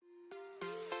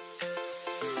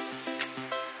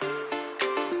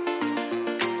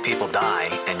people die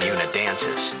and Yuna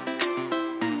dances.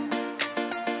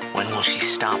 When will she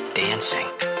stop dancing?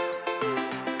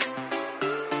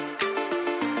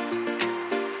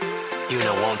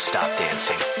 Yuna won't stop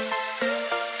dancing.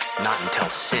 Not until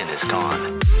Sin is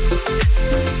gone.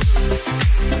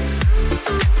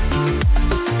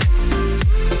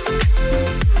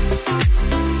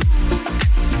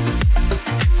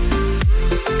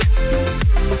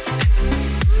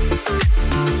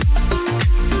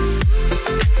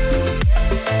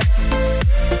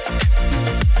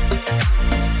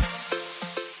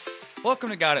 Welcome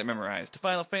to Got It Memorized, a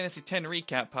Final Fantasy X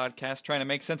recap podcast trying to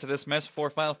make sense of this mess before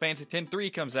Final Fantasy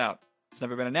X-3 comes out. It's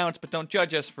never been announced, but don't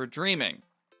judge us for dreaming.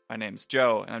 My name's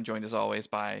Joe, and I'm joined as always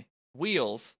by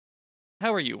Wheels.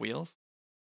 How are you, Wheels?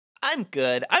 I'm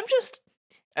good.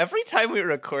 Every time we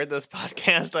record this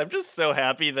podcast, I'm just so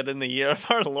happy that in the year of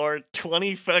our Lord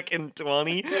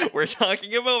 2020, we're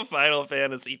talking about Final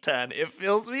Fantasy X. It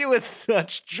fills me with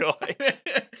such joy.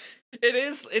 It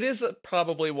is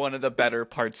probably one of the better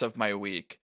parts of my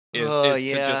week. To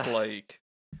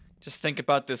just think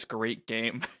about this great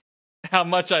game. How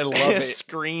much I love it.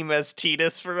 Scream as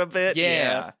Tidus for a bit.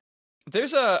 Yeah.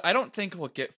 I don't think we'll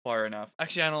get far enough.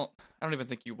 Actually, I don't even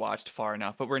think you watched far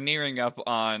enough, but we're nearing up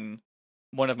on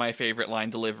one of my favorite line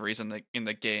deliveries in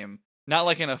the game. Not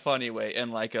like in a funny way,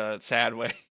 in like a sad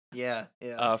way. Yeah.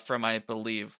 From, I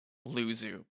believe,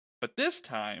 Luzu. But this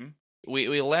time,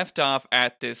 we left off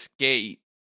at this gate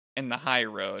in the high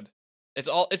road. It's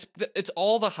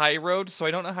all the high road, so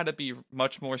I don't know how to be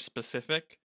much more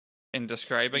specific in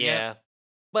describing it. Yeah.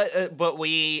 But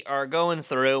we are going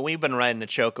through. We've been riding a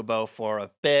chocobo for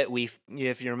a bit.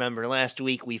 If you remember last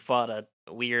week, we fought a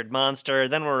weird monster.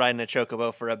 Then we're riding a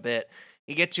chocobo for a bit.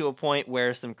 You get to a point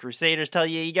where some crusaders tell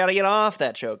you gotta get off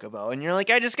that chocobo, and you're like,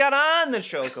 I just got on the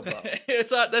chocobo.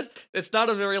 It's not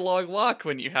a very long walk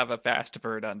when you have a fast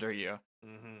bird under you.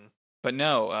 Mm-hmm. But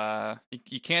no,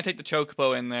 you can't take the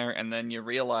chocobo in there, and then you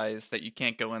realize that you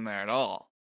can't go in there at all.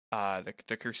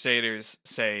 The Crusaders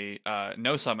say,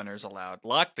 no summoners allowed,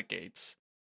 lock the gates.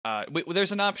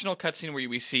 There's an optional cutscene where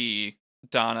we see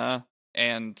Donna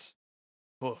and,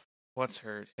 what's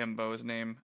her himbo's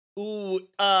name? Ooh,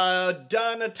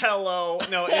 Donatello.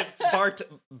 No, it's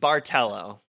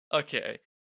Bartello. Okay.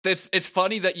 It's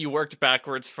funny that you worked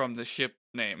backwards from the ship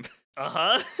name.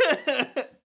 Uh-huh.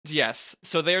 Yes,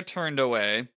 so they're turned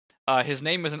away. His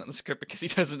name isn't in the script because he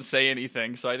doesn't say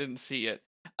anything, so I didn't see it.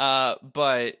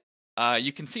 But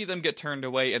you can see them get turned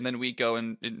away, and then we go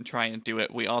and try and do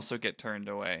it. We also get turned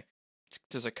away.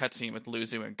 There's a cutscene with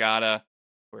Luzu and Gata,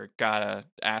 where Gata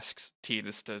asks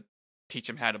Tidus to teach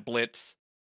him how to blitz.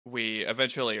 We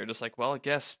eventually are just like, well, I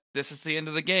guess this is the end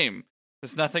of the game.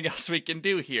 There's nothing else we can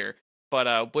do here.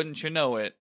 But wouldn't you know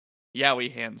it,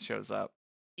 Yowie Hands shows up.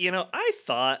 You know, I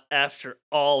thought after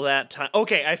all that time.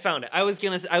 Okay, I found it. I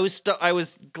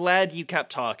was glad you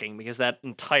kept talking because that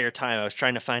entire time I was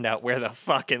trying to find out where the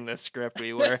fuck in this script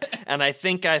we were, and I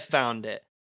think I found it.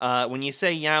 When you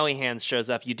say Yowie Hands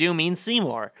shows up, you do mean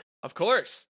Seymour. Of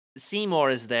course. Seymour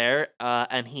is there,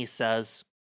 and he says,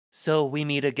 "So we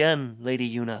meet again,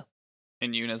 Lady Yuna."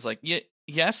 And Yuna's like,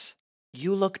 yes?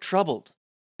 You look troubled.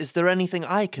 Is there anything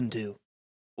I can do?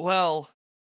 Well,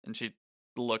 and she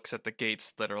looks at the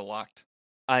gates that are locked.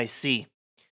 I see.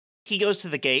 He goes to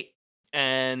the gate,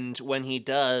 and when he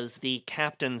does, the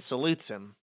captain salutes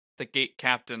him. The gate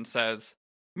captain says,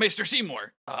 Maester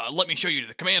Seymour, let me show you to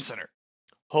the command center.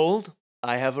 Hold,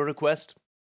 I have a request.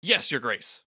 Yes, Your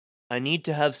Grace. I need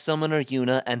to have Summoner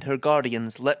Yuna and her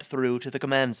guardians let through to the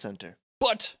command center.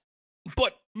 But,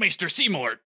 Maester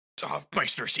Seymour,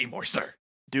 sir.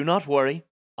 Do not worry.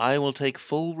 I will take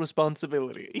full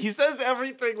responsibility. He says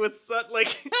everything with such,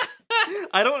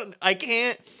 I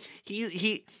can't.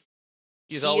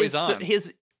 He's always on.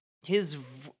 His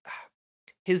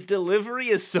delivery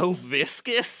is so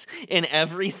viscous in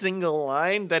every single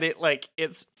line that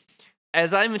it's,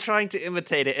 as I'm trying to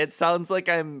imitate it, it sounds like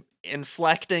I'm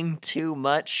inflecting too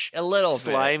much. A little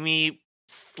slimy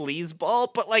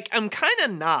sleazeball, but I'm kind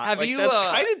of not. That's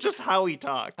kind of just how he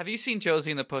talks. Have you seen Josie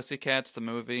and the Pussycats, the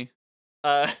movie?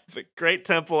 The Great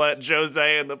Temple at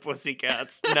Jose and the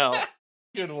Pussycats. No.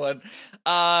 Good one.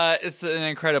 It's an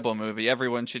incredible movie.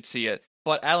 Everyone should see it.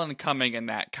 But Alan Cumming in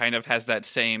that kind of has that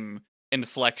same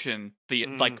inflection.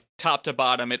 Top to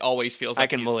bottom, it always feels like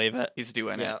believe it. He's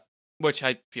doing it. Which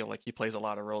I feel like he plays a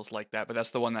lot of roles like that, but that's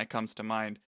the one that comes to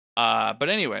mind. But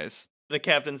anyways. The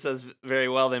captain says, very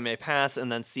well, they may pass,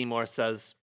 and then Seymour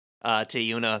says to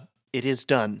Yuna, it is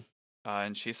done.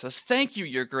 And she says, thank you,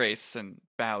 Your Grace, and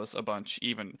bows a bunch,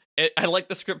 even. I like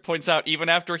the script points out, even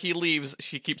after he leaves,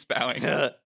 she keeps bowing.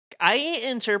 I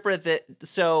interpret that,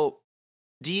 so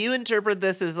Do you interpret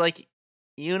this as like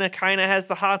Yuna kind of has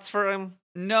the hots for him?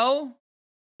 No,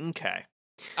 Okay.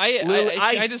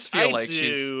 I just feel like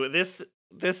do. she's.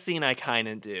 This scene I kind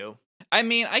of do. I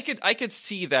mean, I could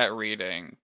see that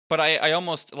reading, but I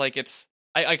almost like it's.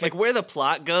 I could Like where the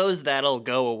plot goes, that'll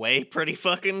go away pretty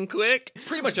fucking quick.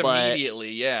 pretty much but-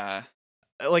 immediately, yeah.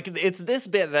 Like it's this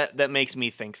bit that makes me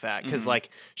think that because Mhm. like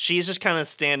she's just kind of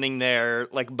standing there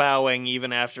like bowing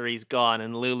even after he's gone,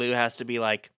 and Lulu has to be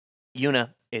like,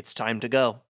 Yuna, it's time to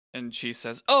go. And she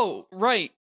says, "Oh,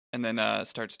 right," and then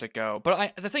starts to go.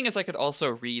 But the thing is, I could also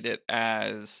read it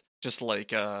as just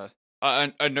like a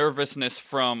nervousness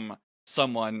from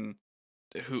someone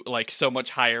who like so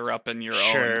much higher up in your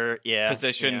own Sure, yeah,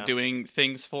 position yeah. doing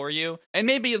things for you. And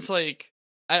maybe it's like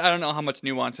I don't know how much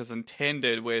nuance is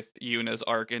intended with Yuna's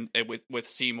arc and with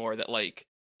Seymour, that like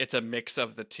it's a mix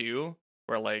of the two,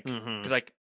 where like Mhm. because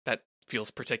like that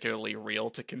feels particularly real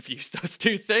to confuse those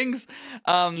two things.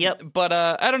 Yep. But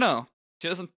I don't know. She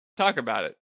doesn't talk about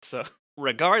it, so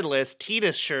Regardless,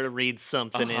 Titus sure reads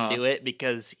something Uh-huh. into it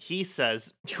because he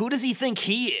says, "Who does he think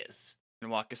he is? and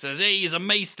Waka says, "Hey, he's a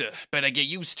maester. Better get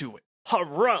used to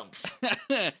Harumph."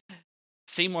 it."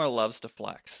 Seymour loves to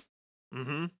flex.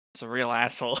 Mm-hmm. It's a real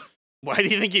asshole. Why do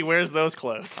you think he wears those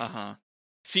clothes? Uh-huh.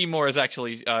 Seymour is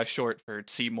actually short for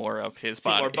Seymour of his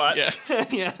Seymour body. butts.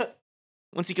 Yeah.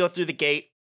 Once you go through the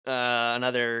gate,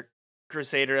 another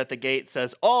crusader at the gate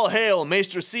says, "All hail,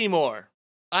 Maester Seymour."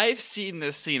 I've seen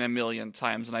this scene a million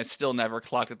times, and I still never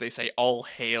clocked that they say "All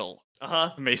hail,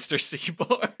 Uh-huh. Maester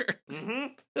Seymour." Mm-hmm.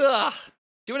 Ugh.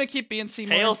 Do you want to keep being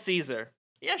Seymour? Hail Caesar.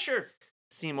 Yeah, sure.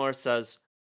 Seymour says,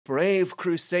 "Brave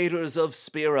crusaders of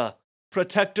Spira,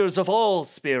 protectors of all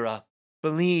Spira,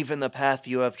 believe in the path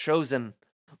you have chosen.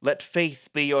 Let faith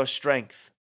be your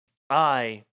strength.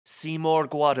 I, Seymour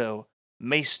Guado,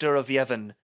 Maester of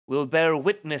Yevon, will bear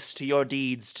witness to your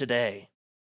deeds today."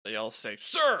 They all say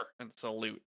 "Sir" and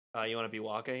salute. You want to be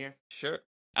Waka here? Sure.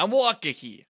 I'm Waka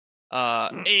here.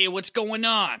 Hey, what's going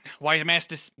on? Why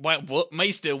Master? What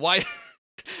Maester? Why?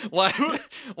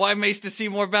 Why Maester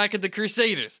Seymour back at the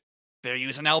Crusaders? They're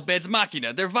using Albed's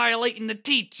Machina. They're violating the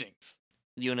teachings.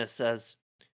 Eunice says,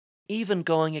 "Even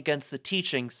going against the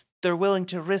teachings, they're willing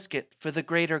to risk it for the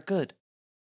greater good.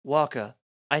 Waka,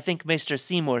 I think Maester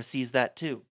Seymour sees that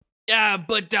too." Yeah,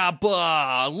 but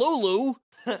Lulu.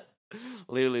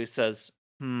 Lulu says,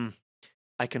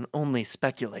 I can only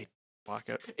speculate.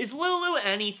 Waka. Is Lulu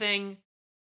anything?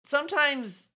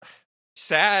 Sometimes,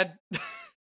 Sad.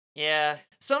 yeah.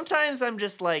 Sometimes I'm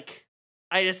just like,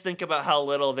 I just think about how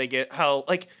little they get,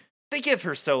 they give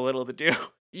her so little to do.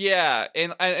 Yeah,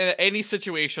 in any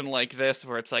situation like this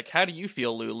where it's like, how do you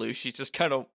feel, Lulu? She's just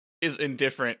kind of is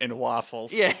indifferent and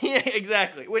waffles. Yeah,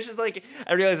 exactly. Which is like,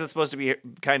 I realize it's supposed to be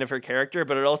kind of her character,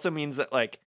 but it also means that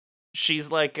like,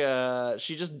 she's like,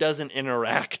 she just doesn't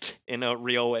interact in a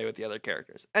real way with the other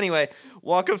characters. Anyway,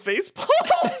 Waka facepalm.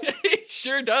 He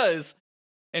sure does.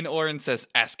 And Orin says,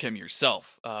 ask him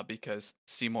yourself, because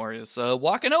Seymour is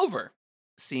walking over.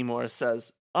 Seymour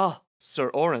says, Sir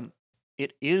Orin,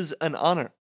 it is an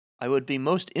honor. I would be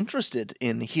most interested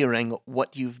in hearing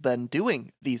what you've been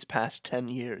doing these past 10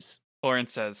 years. Orin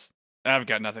says, I've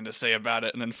got nothing to say about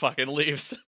it, and then fucking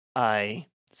leaves. I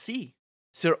see.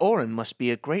 Sir Orin must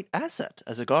be a great asset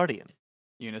as a guardian.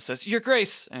 Yuna says, Your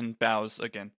Grace, and bows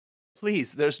again.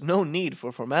 Please, there's no need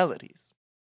for formalities.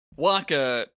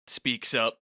 Waka speaks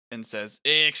up and says,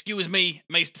 excuse me,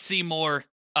 Maester Seymour,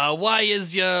 why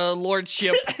is your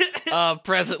lordship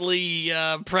presently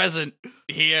present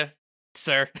here,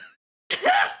 sir?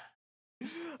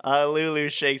 Lulu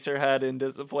shakes her head in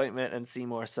disappointment, and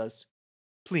Seymour says,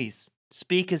 Please,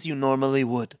 speak as you normally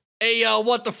would. Hey,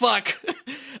 what the fuck?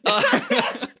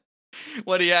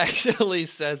 What he actually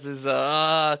says is,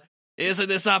 isn't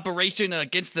this operation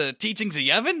against the teachings of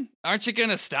Yevon? Aren't you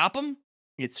gonna stop him?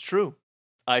 It's true.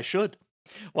 I should.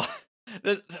 Well,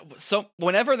 so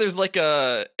whenever there's like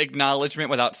a acknowledgement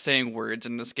without saying words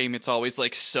in this game, it's always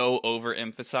like so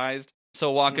overemphasized.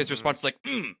 So Waka's response is like,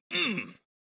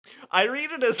 I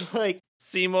read it as like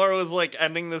Seymour was like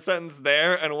ending the sentence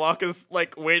there, and Waka's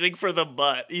like waiting for the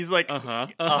but. He's like,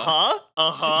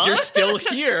 You're still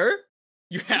here.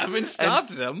 You haven't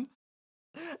stopped them.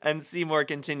 And Seymour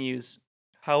continues,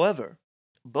 However,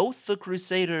 both the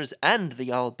Crusaders and the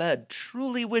Albed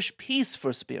truly wish peace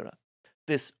for Spira.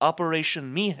 This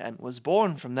Operation Mihan was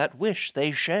born from that wish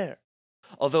they share.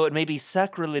 Although it may be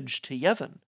sacrilege to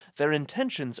Yevon, their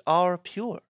intentions are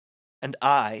pure. And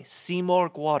I, Seymour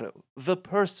Guado, the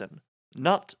person,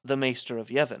 not the Maester of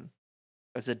Yevon,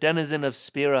 as a denizen of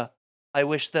Spira, I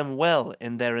wish them well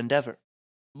in their endeavor.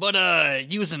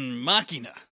 But, using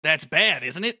Machina, that's bad,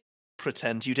 isn't it?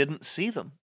 Pretend you didn't see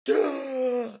them.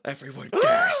 Everyone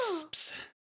gasps.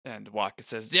 And Waka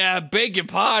says, yeah, beg your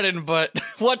pardon, but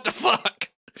what the fuck?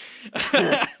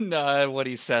 No, what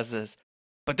he says is,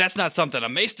 but that's not something a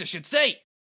maester should say.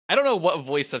 I don't know what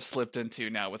voice I've slipped into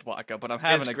now with Waka, but I'm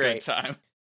having a good time.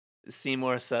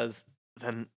 Seymour says,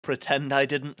 then pretend I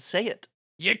didn't say it.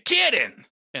 You're kidding!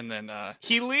 And then,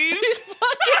 he leaves?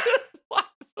 fucking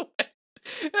walks away.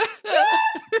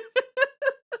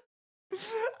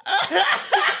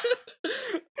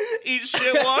 Eat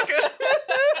shit, Waka.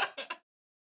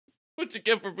 What you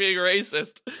get for being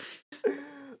racist?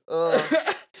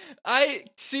 I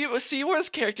see Seymour's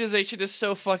characterization is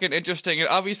so fucking interesting, and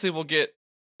obviously we'll get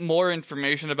more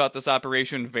information about this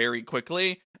operation very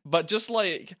quickly, but just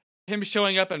like him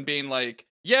showing up and being like,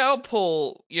 yeah, I'll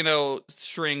pull,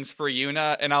 strings for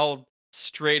Yuna, and I'll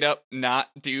straight up not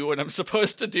do what I'm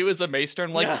supposed to do as a maester.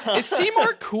 I'm like, is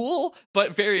Seymour cool?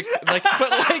 But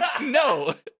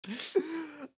no.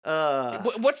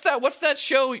 What's that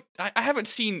show? I haven't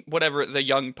seen whatever the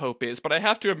Young Pope is, but I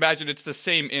have to imagine it's the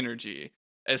same energy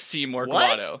as Seymour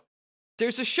Guado.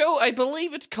 There's a show, I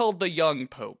believe it's called The Young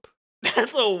Pope.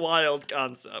 That's a wild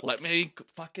concept. Let me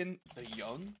fucking The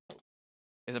Young Pope.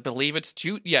 I believe it's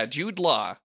Jude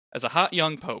Law as a hot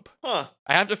young pope. Huh.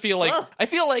 I feel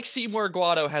like Seymour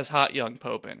Guado has hot young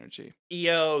pope energy.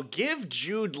 Yo, give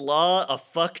Jude Law a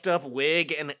fucked up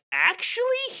wig, and actually,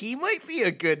 he might be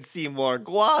a good Seymour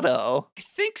Guado. I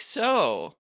think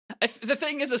so. The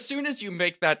thing is, as soon as you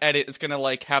make that edit, it's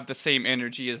gonna have the same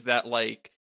energy as that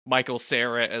Michael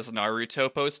Cera as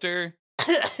Naruto poster,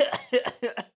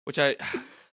 which I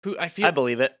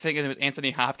believe it. Thinking it was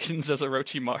Anthony Hopkins as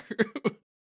Orochimaru.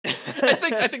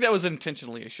 I think that was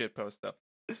intentionally a shit post though.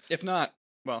 If not,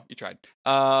 well, you tried.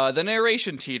 The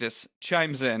narration Titus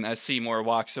chimes in as Seymour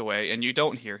walks away, and you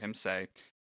don't hear him say,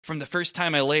 "From the first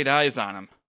time I laid eyes on him,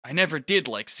 I never did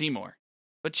like Seymour.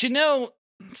 But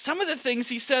some of the things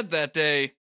he said that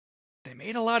day, they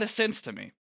made a lot of sense to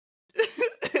me."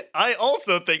 I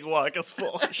also think Waka's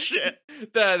full of shit.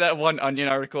 That one Onion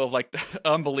article of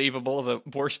unbelievable, the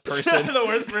worst person. The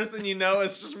worst person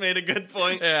has just made a good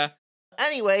point. Yeah.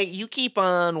 Anyway, you keep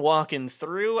on walking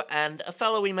through, and a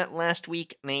fellow we met last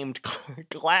week named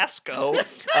Glasgow,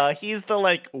 he's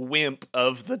the, wimp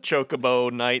of the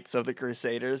Chocobo Knights of the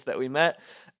Crusaders that we met.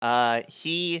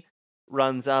 He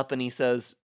runs up and he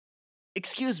says,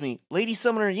 "Excuse me, Lady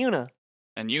Summoner Yuna."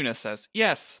 And Yuna says,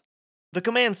 "Yes." "The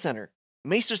command center.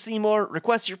 Maester Seymour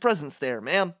requests your presence there,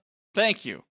 ma'am." "Thank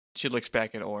you." She looks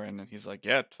back at Orin, and he's like,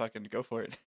 "Yeah, fucking go for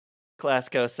it."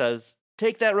 Glasgow says,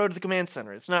 "Take that road to the command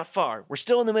center. It's not far. We're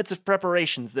still in the midst of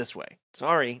preparations this way.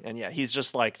 Sorry." And yeah, he's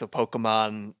just like the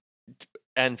Pokemon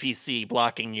NPC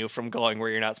blocking you from going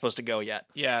where you're not supposed to go yet.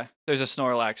 Yeah, there's a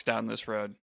Snorlax down this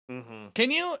road. Mm-hmm.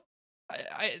 Can you...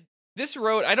 this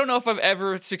road, I don't know if I've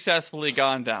ever successfully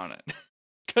gone down it.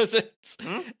 Because it's...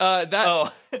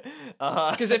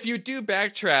 Because if you do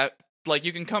backtrack,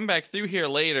 you can come back through here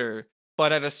later,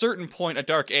 but at a certain point, a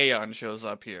Dark Aeon shows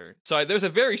up here. So there's a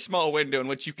very small window in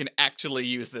which you can actually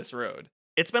use this road.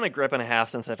 It's been a grip and a half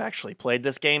since I've actually played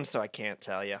this game, so I can't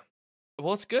tell you.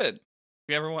 Well, it's good. If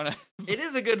you ever want to... It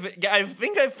is a good... I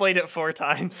think I've played it 4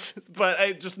 times,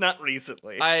 but just not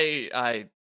recently.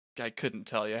 I couldn't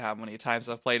tell you how many times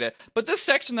I've played it. But this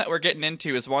section that we're getting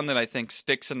into is one that I think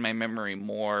sticks in my memory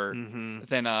more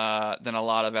than a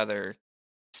lot of other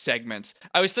segments.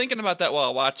 I was thinking about that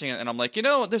while watching it, and I'm like,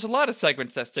 there's a lot of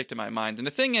segments that stick to my mind. And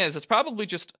the thing is, it's probably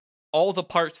just all the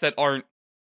parts that aren't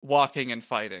walking and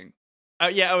fighting.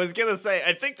 Yeah, I was gonna say,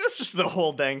 I think that's just the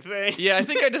whole dang thing. Yeah, I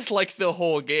think I just like the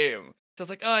whole game. So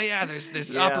it's like, oh yeah,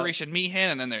 there's Operation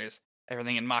Mi'ihen, and then there's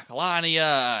everything in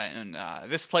Macalania, and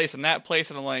this place and that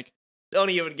place, and I'm like... Don't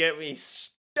even get me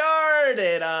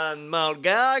started on Mount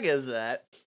Gagazet.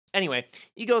 Anyway,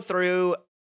 you go through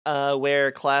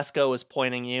where Glasgow was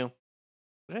pointing you.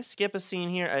 Did I skip a scene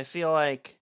here? I feel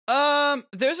like...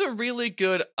 there's a really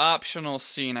good optional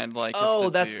scene I'd like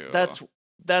us to do.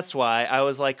 That's why. I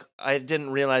was like, I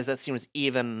didn't realize that scene was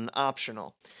even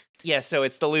optional. Yeah, so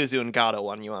it's the Luzu and Gato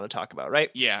one you want to talk about, right?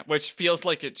 Yeah, which feels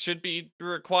like it should be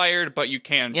required, but you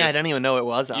can I didn't even know it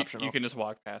was optional. You can just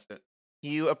walk past it.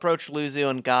 You approach Luzu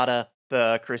and Gata,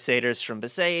 the Crusaders from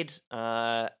Besaid,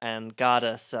 and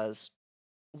Gata says,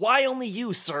 "Why only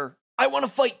you, sir? I want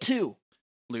to fight too."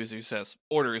 Luzu says,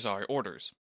 "Orders are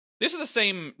orders." These are the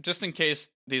same, just in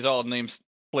case these all names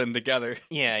blend together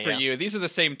for you. These are the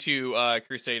same 2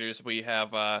 Crusaders we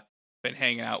have been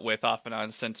hanging out with off and on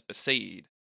since Besaid.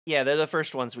 Yeah, they're the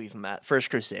first ones we've met. First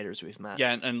Crusaders we've met.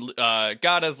 Yeah, and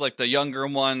Gata's the younger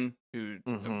one who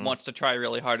wants to try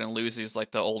really hard, and Luzu's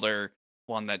the older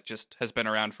one that just has been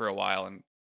around for a while. And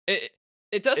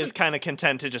It doesn't. is kind of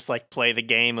content to just like play the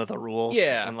game of the rules,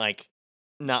 Yeah. and like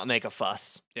not make a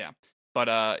fuss.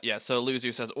 But yeah. So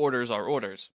Luzu says, "Orders are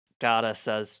orders." Gata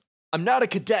says, "I'm not a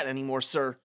cadet anymore,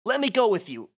 sir. Let me go with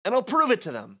you, and I'll prove it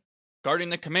to them. Guarding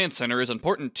the command center is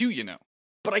important too, you know.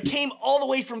 But I came all the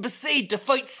way from Besaid to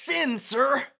fight Sin,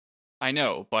 sir." I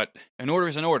know, but an order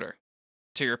is an order.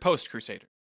 To your post, Crusader.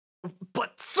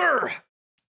 "But, sir!"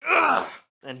 Ugh!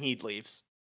 And he leaves.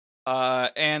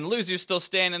 And Luzu's still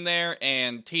standing there,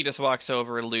 and Tidus walks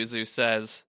over, and Luzu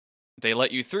says, "They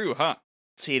let you through, huh?"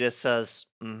 Tidus says,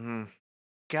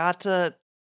 "Gata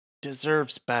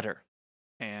deserves better."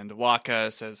 And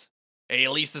Waka says, "Hey,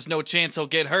 at least there's no chance he'll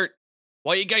get hurt.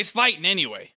 Why you guys fighting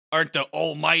anyway? Aren't the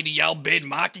almighty Albed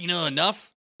Machina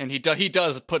enough?" And he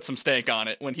does put some stank on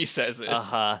it when he says it.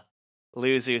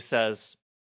 Luzu says,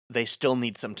 "They still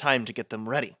need some time to get them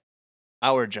ready.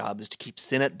 Our job is to keep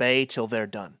Sin at bay till they're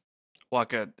done."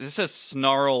 Waka, this says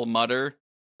snarl mutter.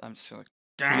 I'm just like,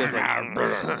 He goes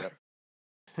like,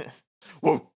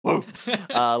 whoa, whoa.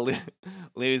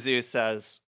 Luzu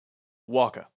says,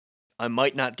 "Waka, I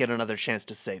might not get another chance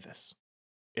to say this.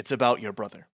 It's about your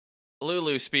brother."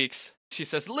 Lulu speaks. She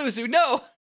says, "Luzu, no!"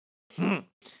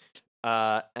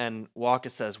 And Waka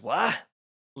says, "What?"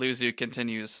 Luzu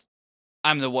continues,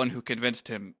 "I'm the one who convinced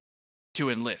him to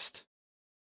enlist."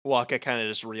 Waka kind of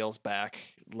just reels back,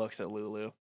 looks at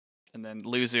Lulu. And then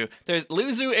Luzu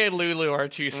and Lulu are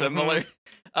too similar.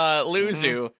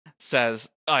 Luzu says,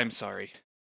 "I'm sorry."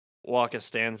 Waka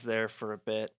stands there for a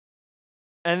bit.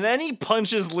 And then he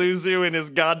punches Luzu in his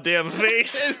goddamn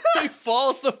face. And he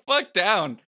falls the fuck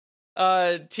down.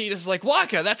 Tidus is like,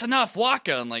 "Waka, that's enough,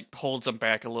 Waka," and like holds him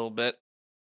back a little bit.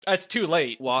 It's too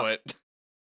late, but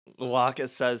Waka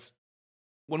says,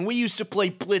 "When we used to play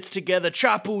Blitz together,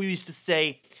 Chapu used to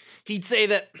say, he'd say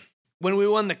that when we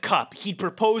won the cup, he'd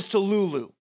propose to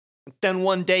Lulu. Then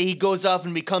one day he goes off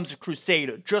and becomes a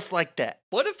crusader, just like that."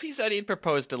 What if he said he'd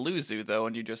propose to Luzu, though,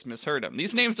 and you just misheard him?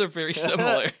 These names are very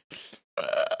similar.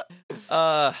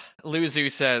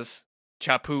 Luzu says,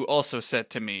 "Chapu also said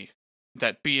to me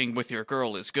that being with your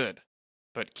girl is good,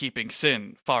 but keeping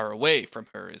Sin far away from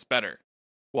her is better."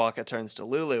 Waka turns to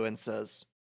Lulu and says,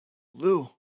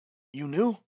 "Lu, you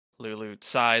knew?" Lulu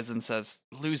sighs and says,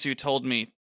 "Luzu told me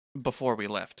before we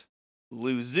left."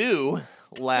 Luzu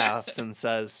laughs and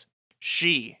says,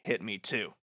 "She hit me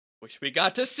too." Wish we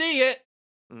got to see it.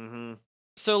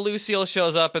 So Lucille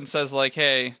shows up and says, like,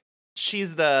 "Hey,"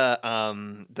 she's the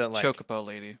like Chocobo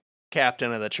lady,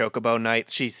 captain of the Chocobo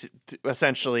Knights. She's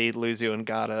essentially Luzu and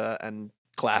Gata and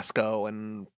Glasgow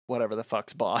and whatever the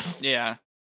fuck's boss. Yeah,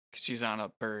 'cause she's on a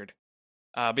bird.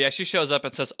 But yeah, she shows up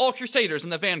and says, "All Crusaders in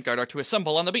the Vanguard are to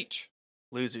assemble on the beach."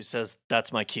 Luzu says,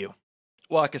 "That's my cue.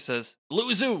 Waka says,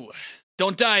 "Luzu,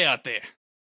 don't die out there.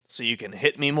 So you can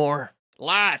hit me more."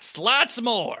 Lots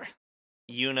more."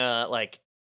 Yuna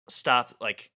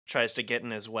tries to get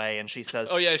in his way, and she says,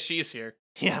 Oh yeah, she's here.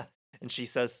 "Yeah." And she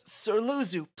says, "Sir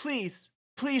Luzu, please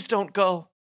don't go."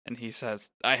 And he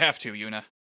says, "I have to, Yuna."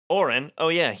 Orin, oh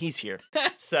yeah, he's here,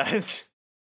 says,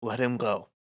 "Let him go.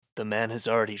 The man has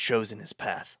already chosen his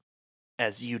path,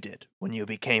 as you did when you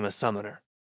became a summoner."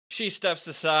 She steps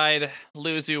aside,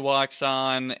 Luzu walks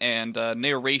on, and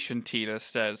narration Tidus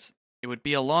says, "It would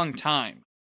be a long time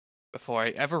before I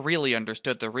ever really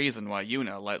understood the reason why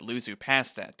Yuna let Luzu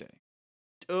pass that day."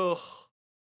 Ugh.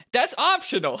 That's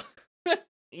optional,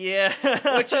 Yeah.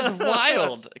 which is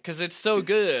wild, because it's so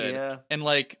good. Yeah. And,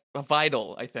 like,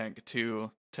 vital, I think,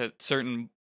 to certain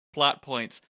plot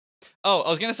points. Oh, I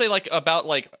was gonna say, like, about,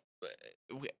 like,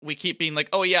 we keep being like,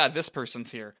 "Oh yeah, this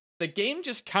person's here." The game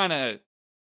just kind of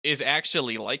is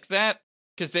actually like that,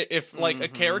 because if like a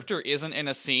character isn't in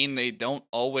a scene, they don't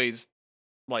always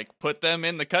like put them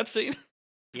in the cutscene.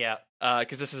 Yeah.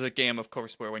 Because this is a game, of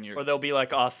course, where when you're Or they'll be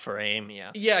like off frame,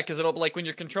 yeah. yeah, because it'll like when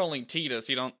you're controlling Tidus,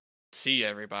 you don't see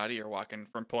everybody. You're walking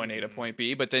from point A to point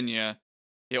B, but then you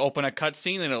open a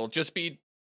cutscene and it'll just be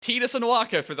Tidus and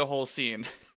Waka for the whole scene,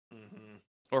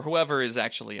 or whoever is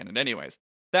actually in it. Anyways,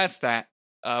 that's that.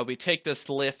 We take this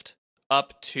lift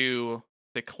up to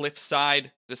the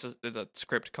cliffside. This is the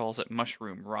script calls it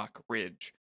Mushroom Rock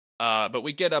Ridge. But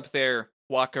we get up there.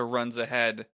 Waka runs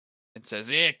ahead and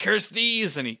says, "Yeah, curse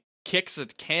these!" And he kicks a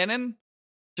cannon,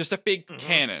 just a big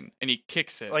cannon, and he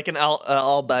kicks it Like an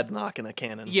Al-Bad Machina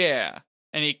cannon. Yeah,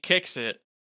 and he kicks it,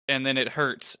 and then it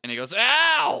hurts, and he goes,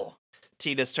 "Ow!"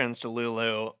 Tidus turns to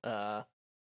Lulu.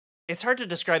 It's hard to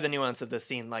describe the nuance of this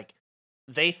scene. Like,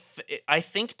 I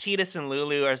think Tidus and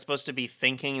Lulu are supposed to be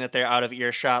thinking that they're out of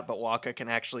earshot, but Waka can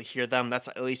actually hear them. That's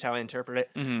at least how I interpret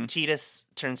it. Tidus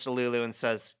turns to Lulu and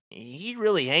says, "He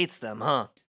really hates them, huh?"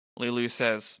 Lulu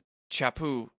says,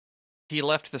 "Chapu, He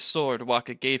left the sword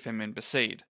Waka gave him in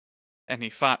Besaid, and he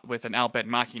fought with an Al Bhed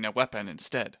Machina weapon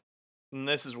instead. And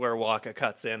this is where Waka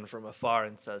cuts in from afar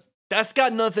and says, "That's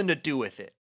got nothing to do with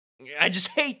it. I just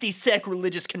hate these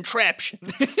sacrilegious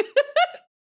contraptions."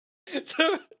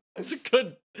 It's a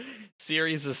good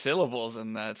series of syllables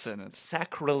in that sentence.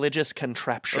 Sacrilegious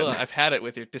contraption. Ugh, I've had it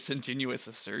with your disingenuous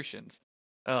assertions.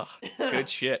 Ugh, good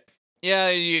shit. Yeah,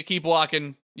 you keep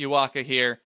walking. You walk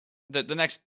here. The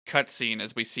next cutscene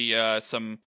is we see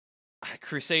some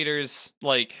Crusaders,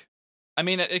 like, I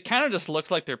mean, it kind of just looks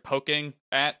like they're poking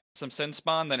at some sin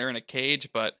spawn that are in a cage,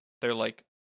 but they're, like,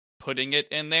 putting it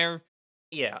in there.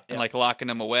 Yeah. And, like, locking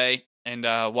them away. And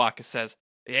Waka says,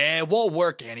 "Yeah, it won't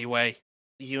work anyway."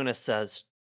 Yuna says,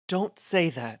 "Don't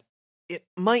say that. It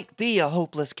might be a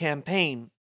hopeless campaign,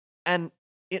 and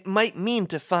it might mean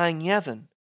defying Yevon.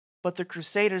 But the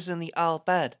Crusaders in the Al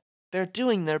Bhed, they're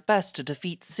doing their best to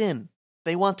defeat Sin.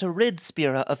 They want to rid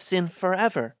Spira of Sin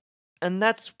forever. And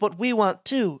that's what we want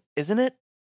too, isn't it?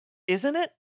 Isn't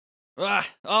it?"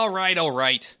 All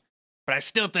right. But I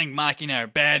still think Machina are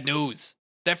bad news.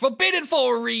 They're forbidden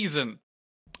for a reason.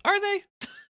 Are they?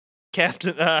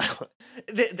 Captain,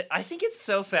 I think it's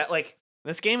so fat. Like,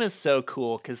 this game is so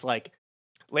cool because, like,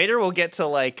 later we'll get to,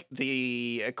 like,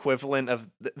 the equivalent of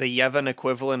the Yevon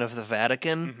equivalent of the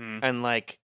Vatican, and,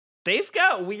 like, they've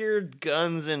got weird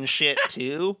guns and shit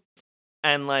too,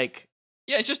 and, like,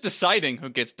 yeah, it's just deciding who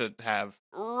gets to have.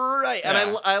 Right, and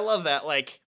I love that.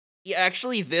 Like, yeah,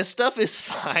 actually, this stuff is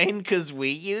fine because we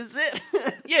use it.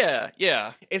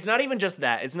 Yeah. It's not even just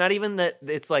that. It's not even that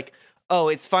it's like, oh,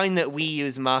 it's fine that we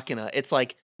use Machina. It's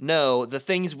like, no, the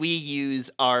things we use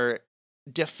are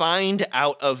defined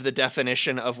out of the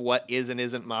definition of what is and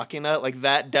isn't Machina. Like,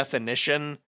 that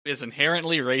definition is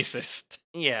inherently racist.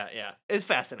 Yeah. It's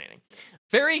fascinating.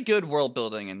 Very good world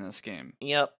building in this game.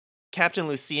 Yep. Captain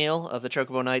Lucille of the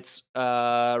Chocobo Knights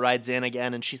rides in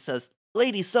again, and she says,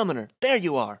 "Lady Summoner, there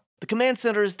you are. The command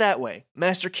center is that way.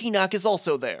 Master Keenock is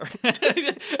also there."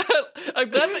 I'm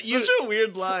glad that you... Such a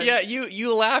weird line. Yeah,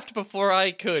 you laughed before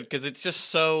I could, because it's just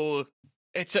so...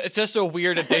 It's just a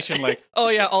weird addition, like, oh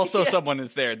yeah, also someone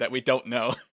is there that we don't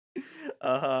know.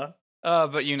 Uh-huh.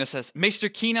 But Yuna says, "Maester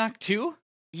Keenock too?"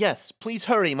 "Yes, please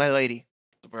hurry, my lady."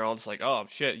 We're all just like, oh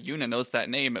shit, Yuna knows that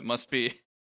name. It must be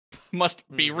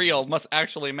real, must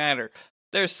actually matter.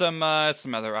 There's some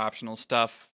other optional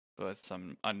stuff with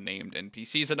some unnamed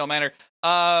NPCs that don't matter.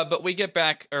 But we get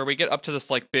up to this,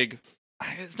 like, big...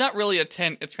 It's not really a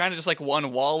tent. It's kind of just like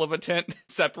one wall of a tent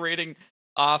separating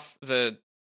off the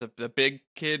big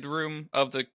kid room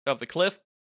of the cliff,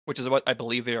 which is what I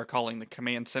believe they are calling the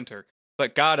command center.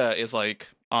 But Gata is, like,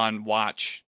 on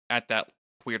watch at that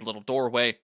weird little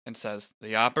doorway and says,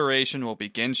 "The operation will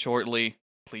begin shortly.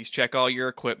 Please check all your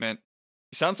equipment."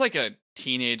 He sounds like a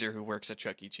teenager who works at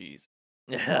Chuck E. Cheese.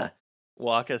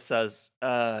 Waka says,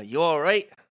 "You all right?"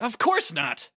 "Of course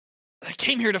not. I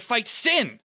came here to fight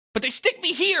Sin, but they stick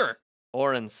me here."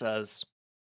 Orin says,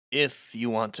 "If you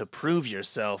want to prove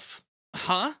yourself,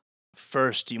 Huh?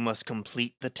 first you must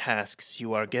complete the tasks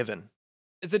you are given."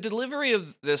 The delivery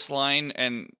of this line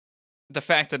and the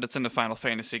fact that it's in the Final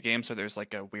Fantasy game, so there's,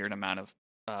 like, a weird amount of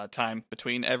time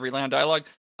between every line of dialogue.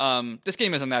 This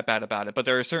game isn't that bad about it, but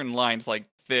there are certain lines like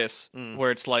this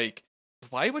where it's like,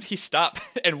 why would he stop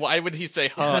and why would he say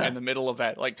 "huh" in the middle of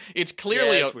that? Like, it's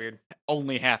clearly weird.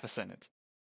 Only half a sentence.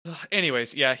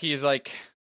 Anyways, yeah, he's like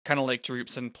kind of like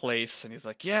droops in place, and he's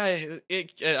like, "Yeah,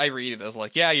 I read it as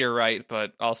like, yeah, you're right,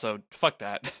 but also fuck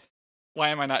that. Why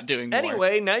am I not doing more?"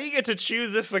 Anyway, now you get to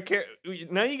choose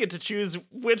now you get to choose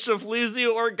which of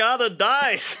Luzu or Gata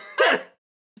dies.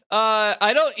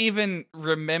 I don't even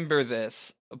remember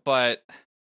this, but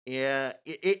yeah,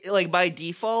 it like by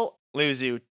default,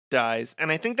 Luzu dies,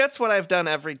 and I think that's what I've done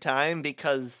every time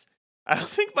because I don't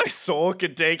think my soul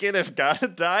could take it if Gata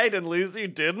died and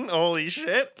Luzu didn't. Holy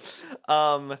shit.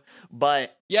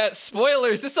 But yeah,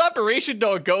 spoilers. This operation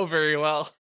don't go very well.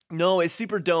 No, it's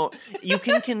super don't. You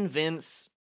can convince,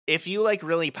 if you, like,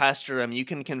 really pester him, you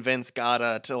can convince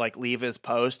Gata to, like, leave his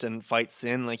post and fight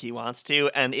Sin like he wants to,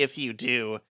 and if you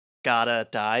do, Gata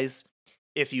dies.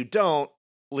 If you don't,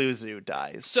 Luzu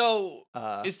dies. So,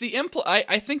 is the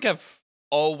I think I've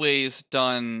always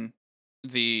done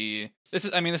this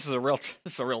is a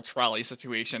real trolley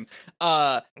situation.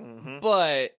 But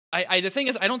the thing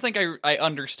is, I don't think I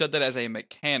understood that as a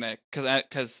mechanic,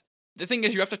 because the thing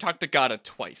is, you have to talk to Gata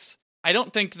twice. I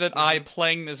don't think that I,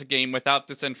 playing this game without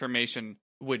this information,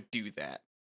 would do that.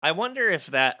 I wonder if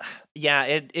that... Yeah,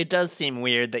 it does seem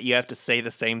weird that you have to say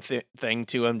the same thing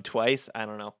to him twice. I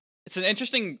don't know. It's an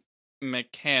interesting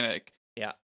mechanic.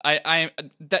 Yeah. I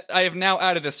have now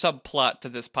added a subplot to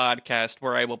this podcast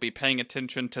where I will be paying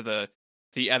attention to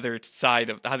the other side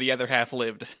of how the other half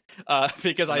lived,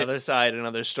 because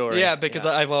another story. Yeah, because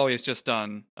I've always just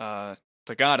done the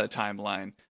Gata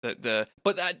timeline.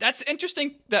 That's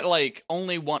interesting that like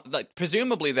only one, like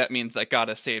presumably that means that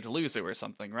Gata saved Lulu or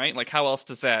something, right? Like how else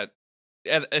does that?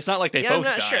 It's not like they both I'm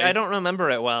not died. sure. I don't remember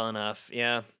it well enough.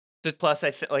 Yeah. Plus,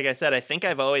 like I said, I think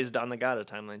I've always done the Gata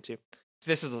timeline too.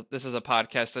 This is a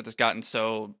podcast that has gotten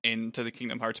so into the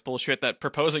Kingdom Hearts bullshit that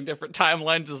proposing different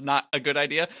timelines is not a good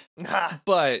idea.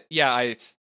 But yeah,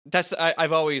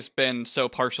 I've always been so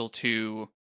partial to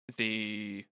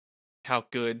how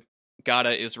good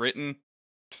Gata is written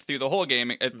through the whole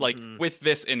game. Like with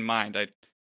this in mind, I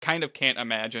kind of can't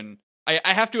imagine. I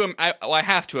have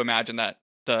to imagine that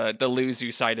the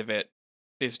Luzu side of it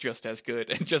is just as good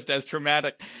and just as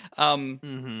traumatic.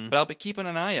 But I'll be keeping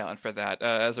an eye out for that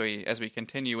as we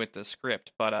continue with the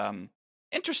script. But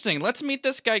interesting. Let's meet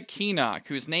this guy Keenock,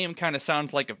 whose name kind of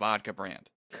sounds like a vodka brand.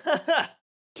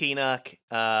 Keenock,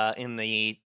 in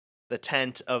the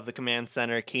tent of the command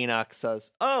center, Keenock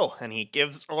says, "Oh," and he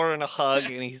gives Auron a hug,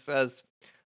 and he says,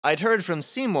 "I'd heard from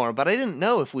Seymour, but I didn't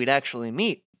know if we'd actually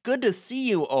meet. Good to see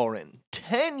you, Auron.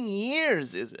 10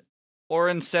 years, is it?"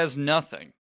 Auron says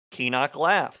nothing. Keenock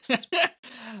laughs.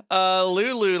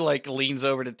 Lulu leans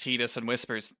over to Tidus and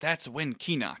whispers, "That's Win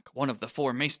Keenock, one of the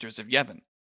 4 maesters of Yevon.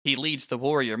 He leads the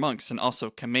warrior monks and also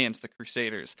commands the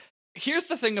crusaders." Here's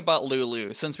the thing about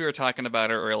Lulu, since we were talking about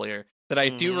her earlier, that I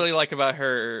do really like about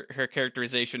her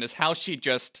characterization is how she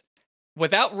just,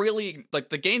 without really, like,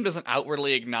 the game doesn't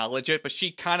outwardly acknowledge it, but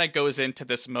she kind of goes into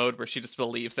this mode where she just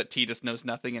believes that Tidus knows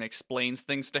nothing and explains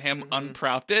things to him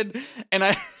unprompted.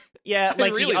 And yeah, I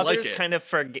like really the others like it. kind of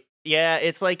forget. Yeah,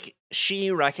 it's like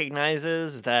she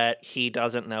recognizes that he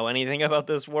doesn't know anything about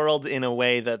this world in a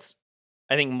way that's,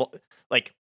 I think,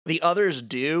 like the others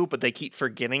do, but they keep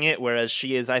forgetting it. Whereas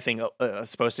she is, I think,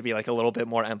 supposed to be like a little bit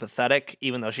more empathetic,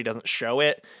 even though she doesn't show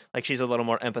it. Like she's a little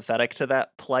more empathetic to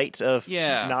that plight of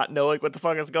not knowing what the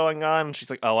fuck is going on.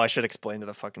 She's like, "Oh, I should explain to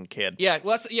the fucking kid." Yeah,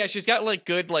 well, she's got like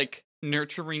good like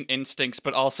nurturing instincts,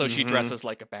 but also she dresses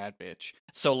like a bad bitch.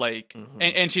 So like,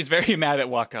 and she's very mad at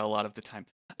Waka a lot of the time.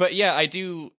 But yeah, I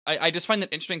just find that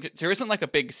interesting. There isn't like a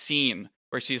big scene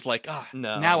where she's like,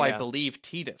 I believe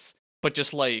Tidus. But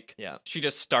just like, she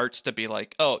just starts to be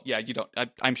like, "Oh yeah, you don't.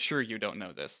 I'm sure you don't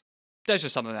know this." That's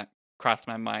just something that crossed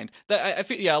my mind. That I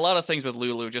feel, a lot of things with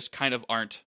Lulu just kind of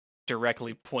aren't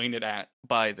directly pointed at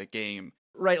by the game.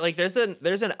 Right, like there's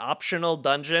an optional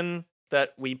dungeon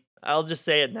that I'll just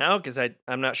say it now because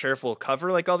I'm not sure if we'll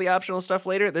cover like all the optional stuff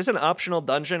later. There's an optional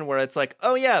dungeon where it's like,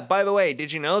 "Oh yeah, by the way,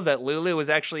 did you know that Lulu was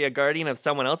actually a guardian of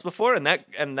someone else before, and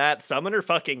that summoner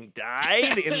fucking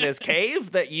died in this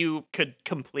cave that you could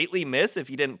completely miss if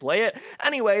you didn't play it?"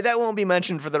 Anyway, that won't be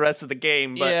mentioned for the rest of the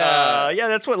game, but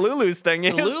that's what Lulu's thing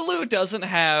is. Lulu doesn't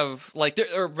have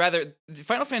or rather,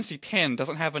 Final Fantasy X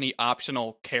doesn't have any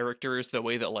optional characters the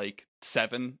way that like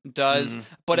 7 does,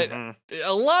 but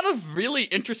a lot of really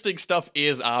interesting stuff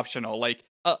is optional. Like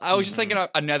I was just thinking of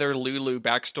another Lulu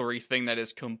backstory thing that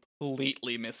is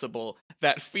completely missable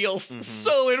that feels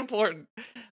so important.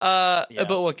 But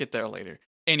we'll get there later.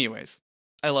 Anyways,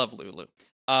 I love Lulu.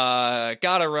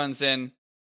 Gata runs in,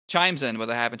 chimes in with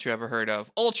a "Haven't you ever heard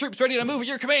of? All troops ready to move at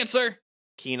your command, sir."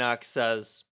 Keenock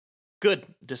says, "Good,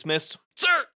 dismissed,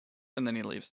 sir," and then he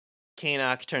leaves.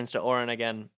 Keenock turns to Auron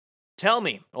again. "Tell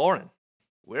me, Auron,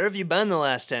 where have you been the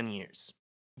last 10 years?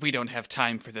 We don't have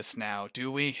time for this now,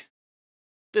 do we?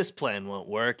 This plan won't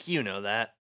work, you know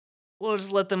that. We'll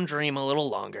just let them dream a little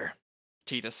longer."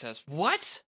 Tidus says,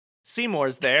 "What?"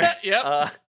 Seymour's there.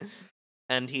 Yep.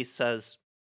 And he says,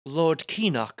 "Lord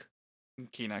Keenock."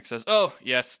 Keenock says, "Oh,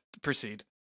 yes, proceed."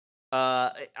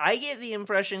 I get the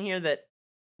impression here that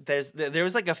there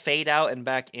was like a fade out and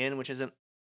back in, which isn't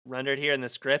rendered here in the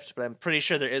script, but I'm pretty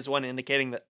sure there is one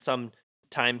indicating that some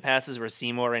time passes where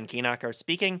Seymour and Keenock are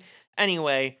speaking.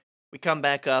 Anyway, we come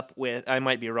back up with, I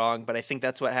might be wrong, but I think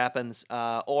that's what happens.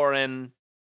 Auron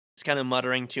is kind of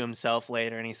muttering to himself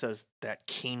later, and he says, "That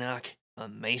Keenock, a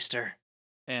maester."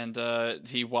 And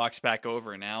he walks back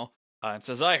over now and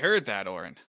says, "I heard that,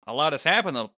 Auron. A lot has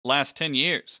happened the last 10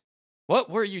 years. What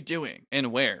were you doing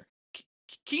and where?"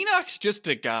 Keenock's just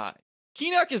a guy.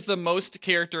 Keenock is the most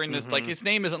character in this. Like, his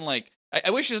name isn't like, I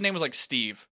wish his name was like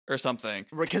Steve or something.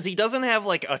 Because he doesn't have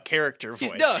like a character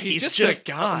voice. He's just a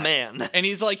guy. A man. And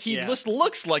he's like, he just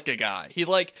looks like a guy. He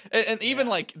like, and even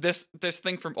like this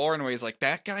thing from Auron where he's like,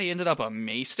 that guy ended up a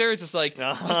maester. It's just like,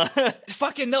 just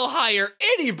fucking they'll hire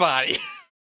anybody.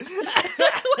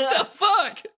 What the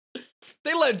fuck?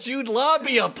 They let Jude Law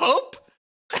be a pope?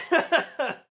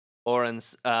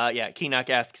 Keenock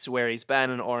asks where he's been,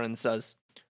 and Orin says,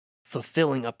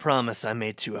 fulfilling a promise I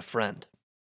made to a friend.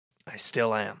 I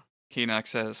still am. Keenock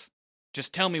says,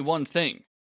 just tell me one thing.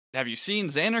 Have you seen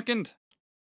Zanarkand?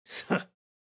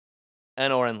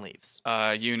 And Orin leaves.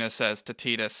 Yuna says to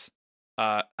Tidus,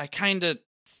 I kinda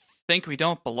think we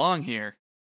don't belong here.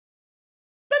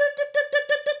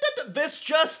 This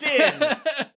just in!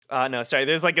 No, sorry,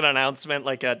 there's like an announcement,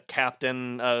 like a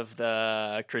captain of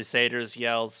the Crusaders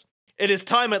yells, it is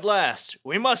time at last.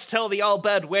 We must tell the Al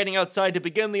Bhed waiting outside to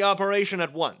begin the operation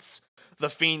at once. The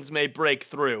fiends may break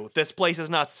through. This place is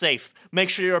not safe. Make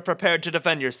sure you're prepared to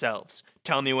defend yourselves.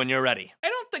 Tell me when you're ready. I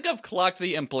don't think I've clocked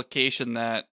the implication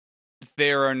that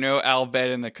there are no Al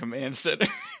Bhed in the command center,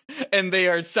 and they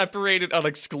are separated on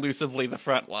exclusively the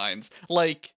front lines.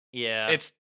 Like, Yeah.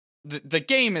 it's the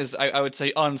game is, I would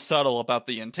say, unsubtle about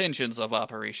the intentions of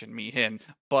Operation Mihin,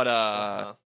 but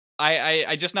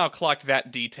I just now clocked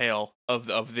that detail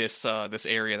of this this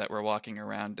area that we're walking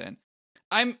around in.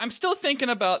 I'm still thinking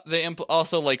about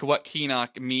also like what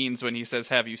Keenock means when he says,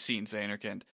 "Have you seen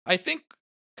Zanarkand?" I think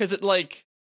because it like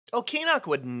Keenock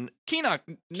would Keenock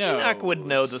knows. Keenock would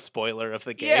know the spoiler of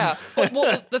the game. Yeah, but,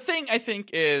 well, the thing I think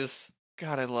is,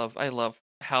 God, I love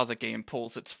how the game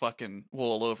pulls its fucking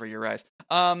wool over your eyes.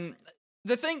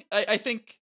 The thing I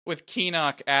think with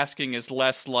Keenock asking is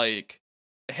less like,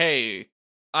 "Hey,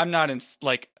 I'm not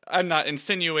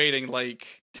insinuating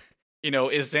like, you know,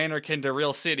 is Zanarkand a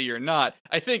real city or not?"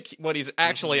 I think what he's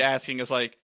actually asking is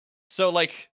like, so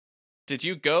like, did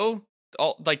you go?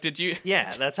 Did you?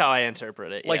 Yeah, that's how I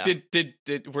interpret it. Like,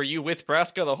 did were you with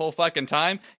Braska the whole fucking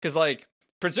time? Because like,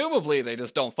 presumably they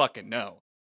just don't fucking know.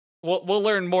 We'll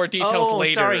learn more details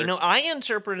later. Sorry, no, I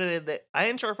interpreted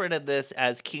this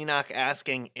as Keenock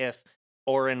asking if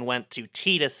Orin went to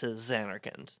Tidus's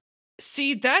Zanarkand.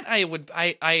 See, that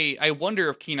I wonder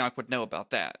if Keenock would know about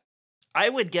that. I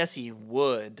would guess he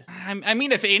would. I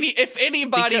mean, if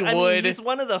anybody would, I mean, he's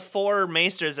one of the 4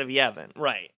 maesters of Yevon,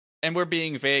 right? And we're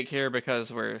being vague here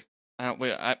because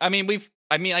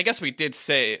I guess we did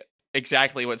say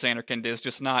exactly what Zanarkand is,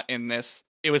 just not in this.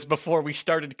 It was before we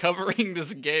started covering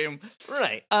this game.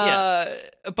 Right. Yeah.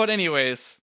 But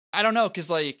anyways, I don't know,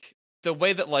 because like the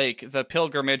way that like the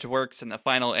pilgrimage works and the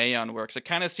final Aeon works, it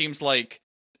kind of seems like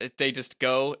they just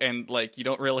go and like you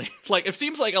don't really like. It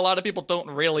seems like a lot of people don't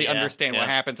really understand what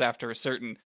happens after a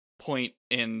certain point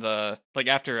in the like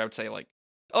after I would say like,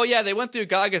 oh yeah, they went through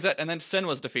Gagazet and then Sin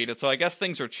was defeated, so I guess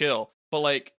things are chill. But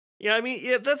like. Yeah, I mean,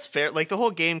 yeah, that's fair. Like, the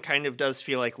whole game kind of does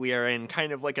feel like we are in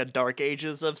kind of like a dark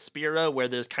ages of Spira, where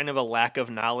there's kind of a lack of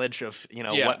knowledge of, you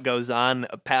know, what goes on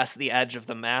past the edge of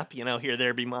the map, you know, here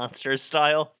there be monsters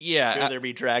style. Yeah. Here there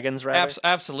be dragons, rather.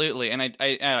 Absolutely. And I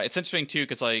it's interesting, too,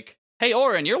 because, like, hey,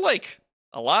 Orin, you're, like,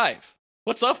 alive.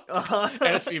 What's up? And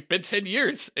it's been 10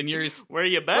 years, and you're... Where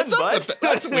you been, what's bud? Up?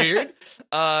 That's weird.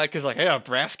 Because, like, hey,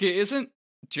 Braska isn't,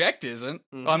 Jekt isn't.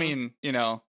 Mm-hmm. I mean, you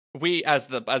know... We, as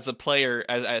the player,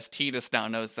 as Tidus now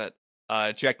knows that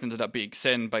Jekt ended up being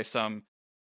Sin by some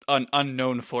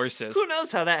unknown forces. Who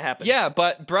knows how that happened? Yeah,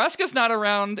 but Braska's not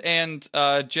around, and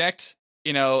Jekt,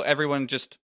 you know, everyone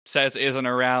just says isn't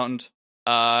around,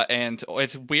 and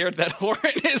it's weird that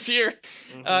Orin is here.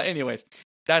 Anyways,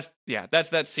 that's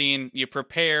that scene. You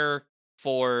prepare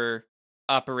for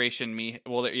Operation Me.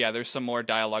 Well, there's some more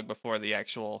dialogue before the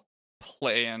actual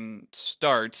plan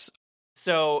starts.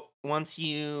 So once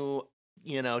you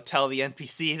tell the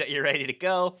NPC that you're ready to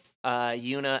go,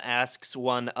 Yuna asks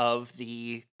one of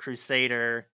the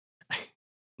Crusader.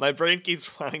 My brain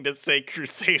keeps wanting to say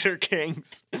Crusader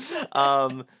Kings,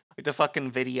 like the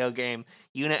fucking video game.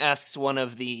 Yuna asks one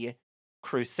of the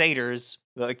Crusaders,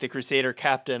 like the Crusader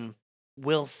captain,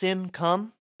 "Will Sin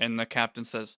come?" And the captain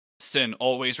says, "Sin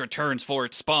always returns for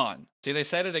its spawn." See, they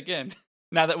said it again.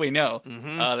 Now that we know,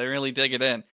 they really dig it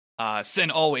in. Sin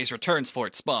always returns for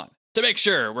its spawn. To make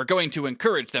sure, we're going to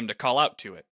encourage them to call out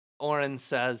to it. Orin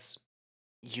says,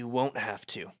 "You won't have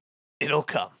to. It'll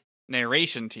come."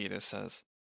 Narration, Tidus says,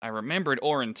 "I remembered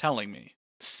Orin telling me,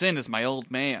 Sin is my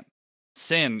old man.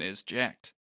 Sin is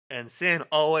Jekt. And Sin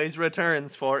always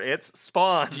returns for its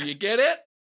spawn." Do you get it?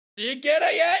 Do you get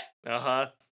it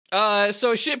yet?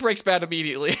 So shit breaks bad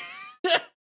immediately.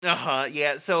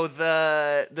 Yeah, so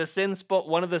the Sin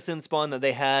one of the Sin spawn that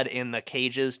they had in the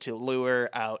cages to lure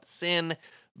out Sin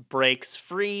breaks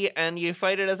free, and you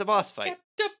fight it as a boss fight.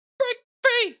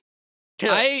 Break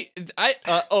free!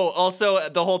 Also,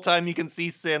 the whole time you can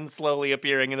see Sin slowly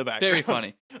appearing in the background. Very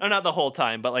funny. Or not the whole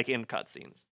time, but like in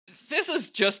cutscenes. This is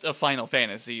just a Final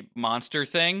Fantasy monster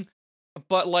thing,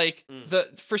 but like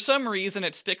for some reason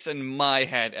it sticks in my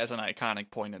head as an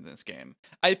iconic point in this game.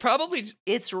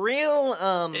 It's real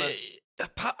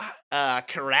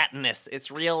keratinous.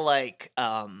 It's real like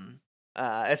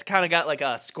it's kind of got like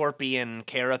a scorpion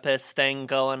carapace thing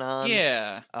going on.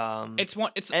 Yeah. And It's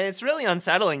it's really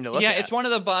unsettling to look at. it's one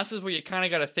of the bosses where you kind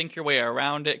of got to think your way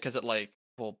around it because it like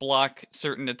will block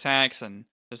certain attacks and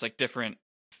there's like different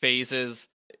phases.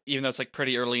 Even though it's like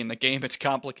pretty early in the game, it's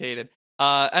complicated.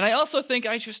 And I also think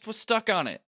I just was stuck on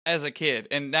it as a kid,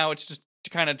 and now it's just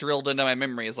kind of drilled into my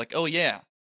memory. Is like, oh yeah,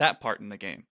 that part in the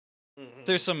game. Mhm.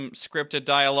 There's some scripted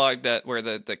dialogue where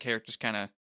the characters kind of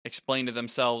explain to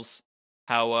themselves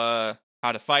how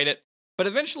to fight it, but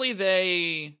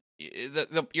eventually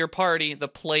your party, the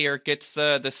player, gets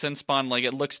the sin spawn. Like,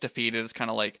 it looks defeated. It's kind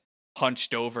of like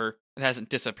hunched over. It hasn't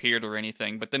disappeared or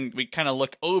anything, but then we kind of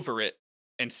look over it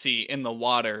and see in the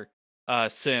water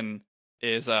Sin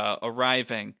is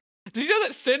arriving. Did you know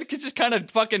that Sin could just kind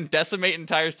of fucking decimate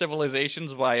entire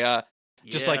civilizations by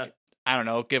just like, I don't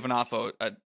know, giving off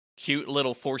a cute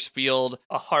little force field,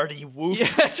 a hearty whoop.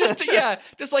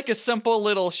 Just like a simple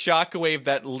little shockwave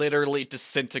that literally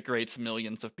disintegrates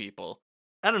millions of people.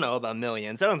 I don't know about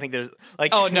millions. I don't think there's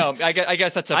like. Oh no, I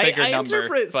guess that's a bigger number.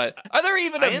 But are there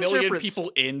even a million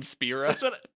people in Spira?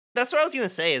 That's what I was gonna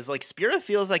say. Is like Spira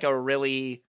feels like a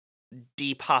really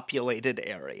depopulated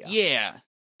area. Yeah.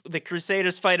 The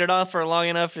Crusaders fight it off for long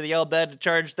enough for the Elbed to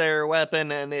charge their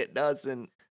weapon, and it doesn't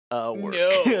work.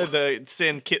 No. The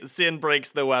Sin breaks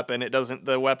the weapon.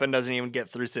 The weapon doesn't even get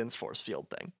through Sin's force field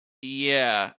thing.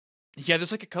 Yeah.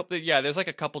 There's like a couple. Yeah, there's like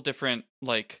a couple different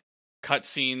like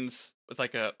cutscenes with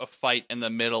like a fight in the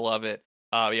middle of it.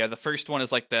 The first one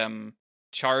is like them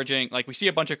charging. Like, we see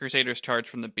a bunch of Crusaders charge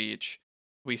from the beach.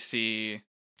 We see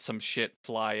some shit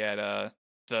fly at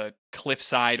the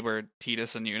cliffside where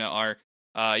Tidus and Yuna are.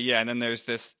 And then there's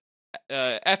this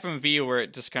FMV where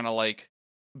it just kind of like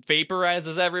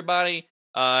vaporizes everybody.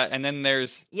 And then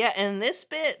there's and this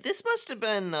must have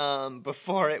been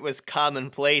before it was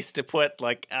commonplace to put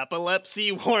like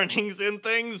epilepsy warnings in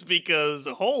things, because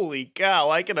holy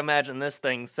cow, I can imagine this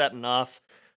thing setting off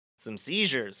some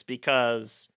seizures,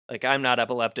 because like I'm not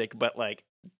epileptic, but like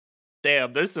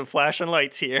damn, there's some flashing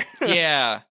lights here.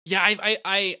 I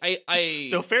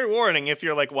so fair warning if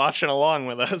you're like watching along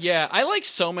with us. Yeah, I like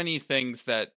so many things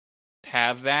that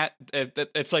have that.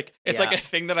 It's like a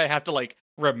thing that I have to like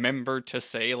remember to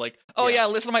say, like, oh yeah,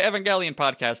 listen to my Evangelion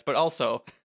podcast, but also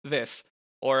this.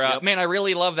 Or man, I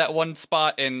really love that one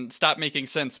spot in Stop Making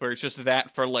Sense where it's just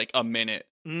that for like a minute.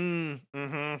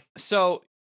 Mm-hmm. So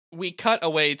we cut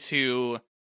away to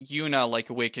Yuna like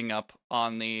waking up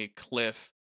on the cliff,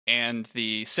 and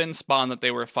the Sin spawn that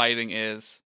they were fighting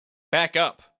is back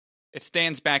up. It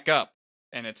stands back up,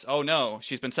 and it's, oh no,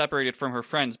 she's been separated from her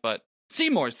friends, but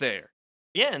Seymour's there.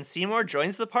 Yeah, and Seymour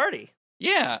joins the party.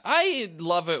 Yeah, I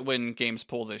love it when games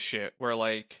pull this shit, where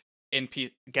like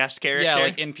guest character. Yeah,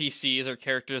 like NPCs or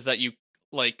characters that you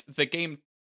like.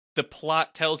 The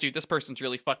plot tells you this person's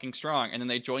really fucking strong, and then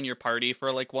they join your party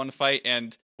for like one fight,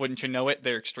 and wouldn't you know it,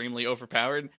 they're extremely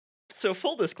overpowered. So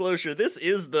full disclosure, this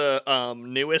is the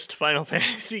newest Final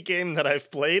Fantasy game that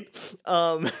I've played.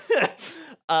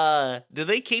 Do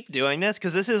they keep doing this?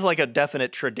 Because this is like a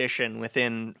definite tradition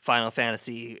within Final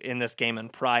Fantasy in this game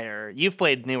and prior. You've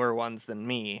played newer ones than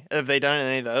me. Have they done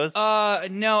any of those?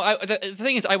 No. The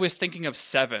thing is, I was thinking of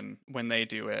 7 when they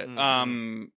do it.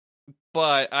 Mm-hmm.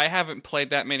 But I haven't played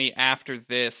that many after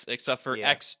this, except for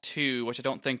X2, which I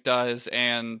don't think does,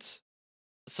 and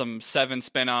some 7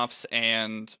 spin-offs,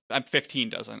 and 15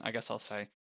 doesn't, I guess I'll say.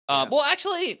 Well,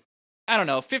 actually, I don't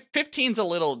know. 15's a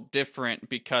little different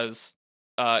because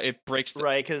it breaks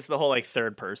right, because the whole like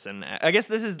third person. I guess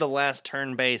this is the last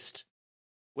turn-based,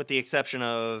 with the exception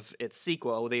of its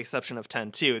sequel, with the exception of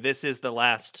 10-2. This is the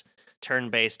last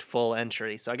turn-based full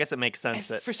entry, so I guess it makes sense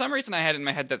that for some reason I had it in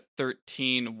my head that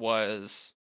 13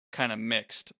 was kind of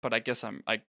mixed, but I guess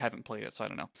I haven't played it, so I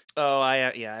don't know. Oh, I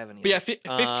haven't either. But yeah,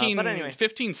 15. But anyway,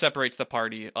 15 separates the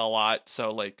party a lot. So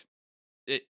like,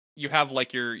 you have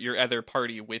like your other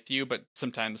party with you, but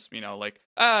sometimes like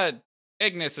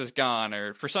Ignis is gone,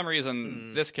 or for some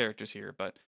reason this character's here.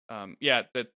 But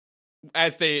that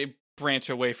as they branch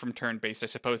away from turn based, I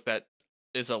suppose that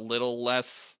is a little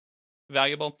less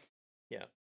valuable. Yeah.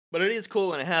 But it is cool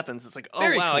when it happens. It's like, oh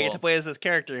Very wow, cool. I get to play as this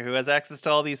character who has access to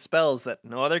all these spells that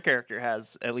no other character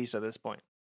has, at least at this point.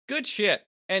 Good shit.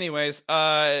 Anyways,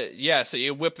 so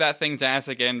you whip that thing's ass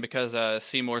again because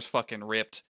Seymour's fucking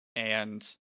ripped, and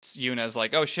Yuna's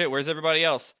like, oh shit, where's everybody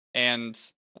else? And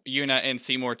Yuna and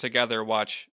Seymour together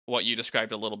watch what you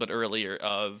described a little bit earlier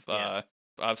of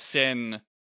Sin,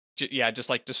 just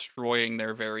like destroying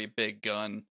their very big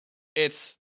gun.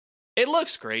 It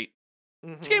looks great.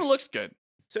 Mm-hmm. This game looks good.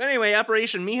 So anyway,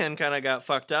 Operation Mihan kind of got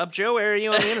fucked up. Joe, where are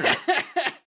you on the internet?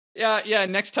 Yeah.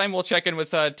 Next time we'll check in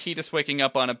with Titus waking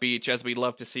up on a beach, as we'd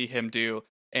love to see him do,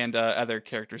 and other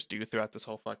characters do throughout this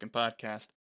whole fucking podcast.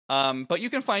 But you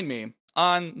can find me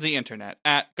on the internet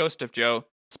at Ghost of Joe,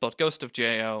 spelled Ghost of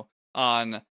J-O,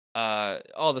 on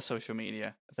all the social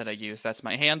media that I use. That's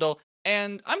my handle.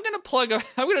 And I'm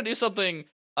gonna do something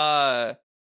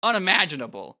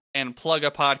unimaginable and plug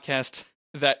a podcast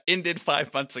that ended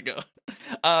 5 months ago.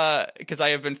 Because I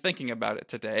have been thinking about it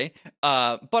today.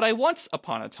 But I once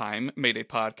upon a time made a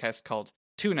podcast called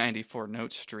 294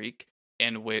 Note Streak,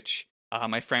 in which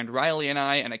my friend Riley and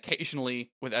I, and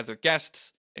occasionally with other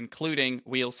guests, including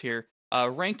Wheels here,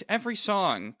 ranked every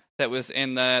song that was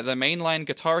in the mainline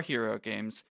Guitar Hero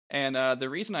games. And the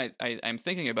reason I'm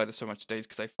thinking about it so much today is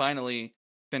because I finally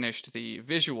finished the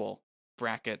visual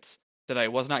brackets that I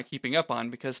was not keeping up on,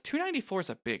 because 294 is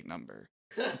a big number.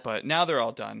 But now they're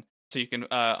all done. So you can,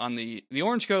 on the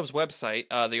Orange Groves website,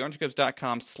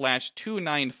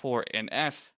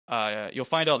 theorangegroves.com/294NS, you'll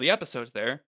find all the episodes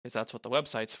there, because that's what the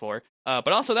website's for. But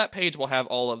also that page will have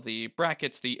all of the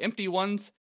brackets, the empty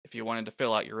ones, if you wanted to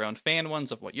fill out your own fan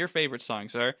ones of what your favorite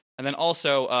songs are. And then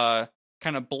also,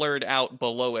 kind of blurred out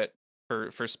below it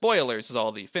for spoilers is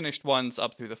all the finished ones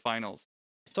up through the finals.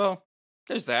 So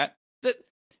there's that.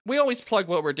 We always plug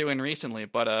what we're doing recently,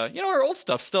 but our old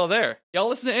stuff's still there. Y'all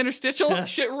listen to Interstitial?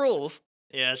 Shit rules.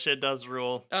 Yeah, shit does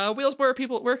rule. Wheels, where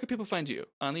can people find you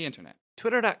on the internet?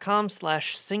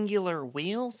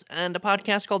 Twitter.com/singularwheels, and a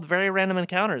podcast called Very Random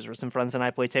Encounters, where some friends and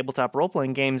I play tabletop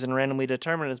role-playing games and randomly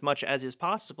determine as much as is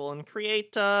possible and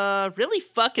create really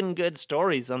fucking good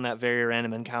stories on that Very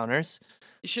Random Encounters.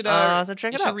 You should, so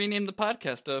check it out. rename the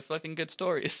podcast to Fucking Good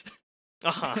Stories.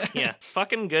 Yeah,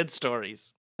 fucking good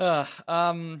stories. You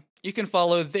can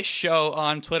follow this show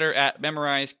on Twitter at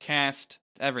MemorizeCast.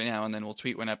 Every now and then we'll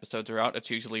tweet when episodes are out.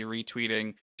 It's usually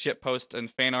retweeting shit posts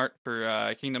and fan art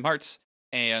for Kingdom Hearts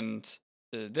and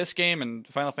this game and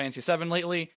Final Fantasy VII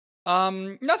lately.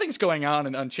 Nothing's going on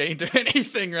in Unchained or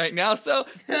anything right now, so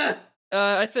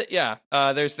I think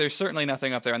there's certainly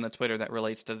nothing up there on the Twitter that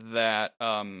relates to that.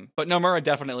 But Nomura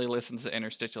definitely listens to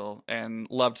Interstitial and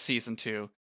loved Season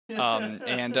 2.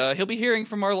 And he'll be hearing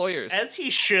from our lawyers. As he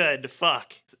should.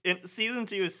 Fuck. Season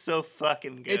 2 is so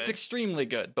fucking good. It's extremely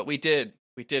good, but we did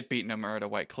beat Nomura to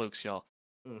White Cloaks, y'all.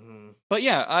 Mm-hmm. But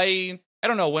yeah, I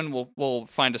don't know when we'll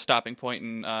find a stopping point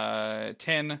in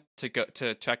 10 to go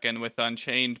to check in with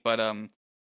Unchained, but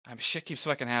shit keeps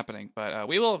fucking happening. But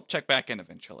we will check back in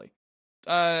eventually.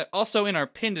 Also, in our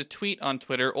pinned tweet on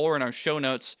Twitter or in our show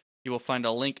notes, you will find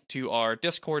a link to our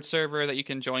Discord server that you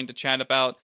can join to chat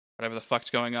about whatever the fuck's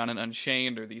going on in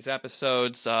Unchained or these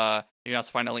episodes. You can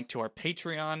also find a link to our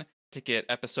Patreon to get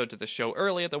episodes of the show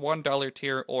early at the $1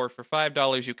 tier, or for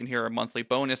 $5 you can hear our monthly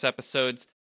bonus episodes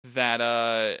that,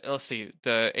 let's see,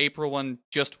 the April one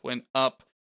just went up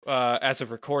as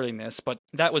of recording this, but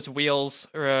that was Wheels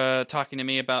talking to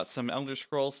me about some Elder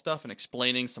Scrolls stuff and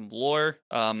explaining some lore,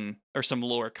 or some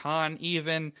lore con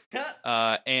even.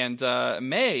 And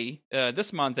May,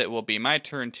 this month it will be my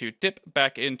turn to dip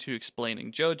back into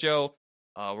explaining JoJo.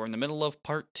 We're in the middle of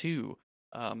part 2.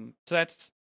 So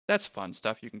that's fun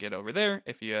stuff you can get over there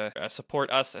if you support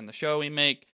us and the show we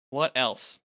make. What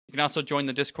else? You can also join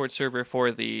the Discord server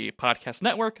for the podcast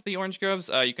network, The Orange Groves.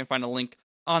 You can find a link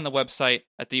on the website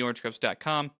at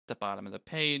theorangegroves.com, at the bottom of the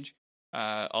page.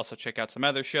 Also check out some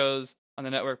other shows on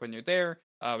the network when you're there.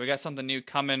 We got something new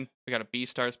coming. We got a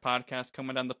B-Stars podcast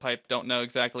coming down the pipe. Don't know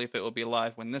exactly if it will be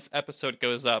live when this episode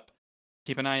goes up.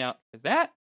 Keep an eye out for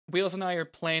that. Wheels and I are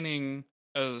planning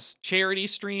a charity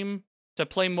stream to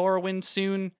play Morrowind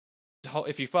soon.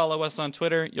 If you follow us on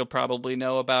Twitter, you'll probably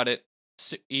know about it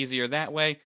easier that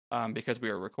way, because we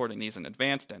are recording these in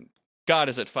advance, and God,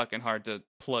 is it fucking hard to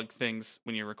plug things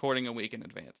when you're recording a week in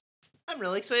advance. I'm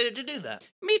really excited to do that.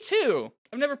 Me too.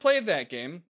 I've never played that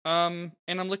game, and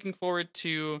I'm looking forward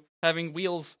to having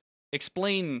Wheels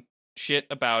explain shit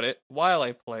about it while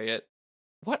I play it.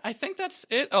 What? I think that's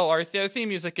it. Oh, our theme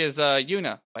music is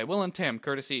Yuna by Will and Tim,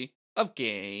 courtesy of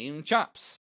Game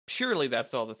Chops. Surely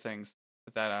that's all the things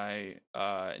that I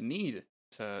need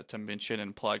to mention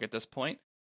and plug at this point.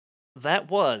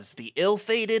 That was the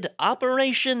ill-fated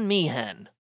Operation Mihan.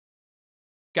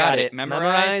 Got it.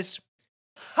 Memorized?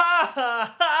 Ha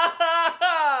ha ha ha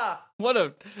ha! What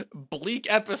a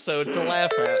bleak episode to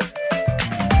laugh at.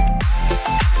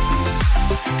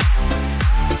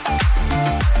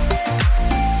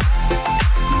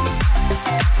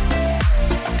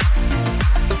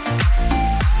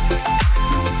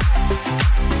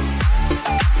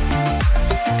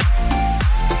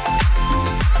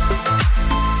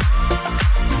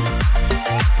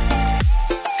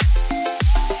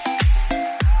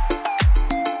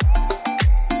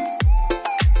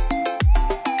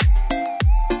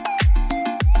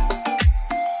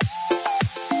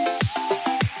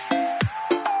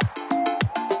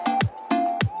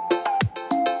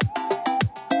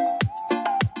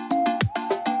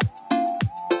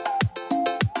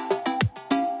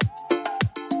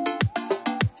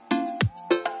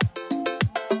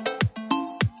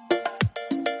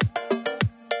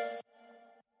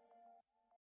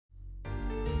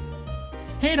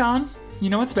 Hey, Don. You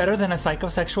know what's better than a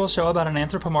psychosexual show about an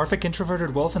anthropomorphic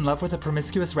introverted wolf in love with a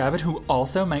promiscuous rabbit who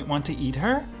also might want to eat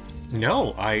her?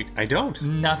 No, I don't.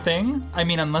 Nothing? I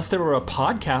mean, unless there were a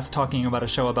podcast talking about a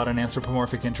show about an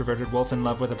anthropomorphic introverted wolf in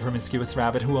love with a promiscuous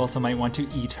rabbit who also might want to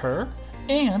eat her,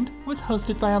 and was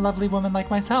hosted by a lovely woman like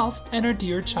myself and her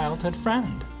dear childhood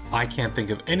friend. I can't think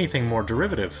of anything more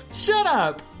derivative. Shut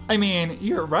up! I mean,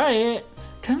 you're right.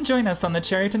 Come join us on the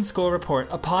Cherryton School Report,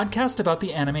 a podcast about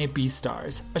the anime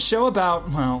Beastars. A show about,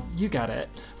 well, you got it.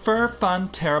 Fur, fun,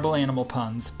 terrible animal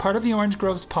puns. Part of the Orange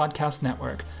Groves Podcast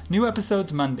Network. New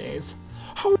episodes Mondays.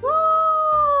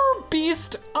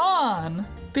 Beast on!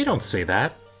 They don't say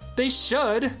that. They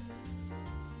should.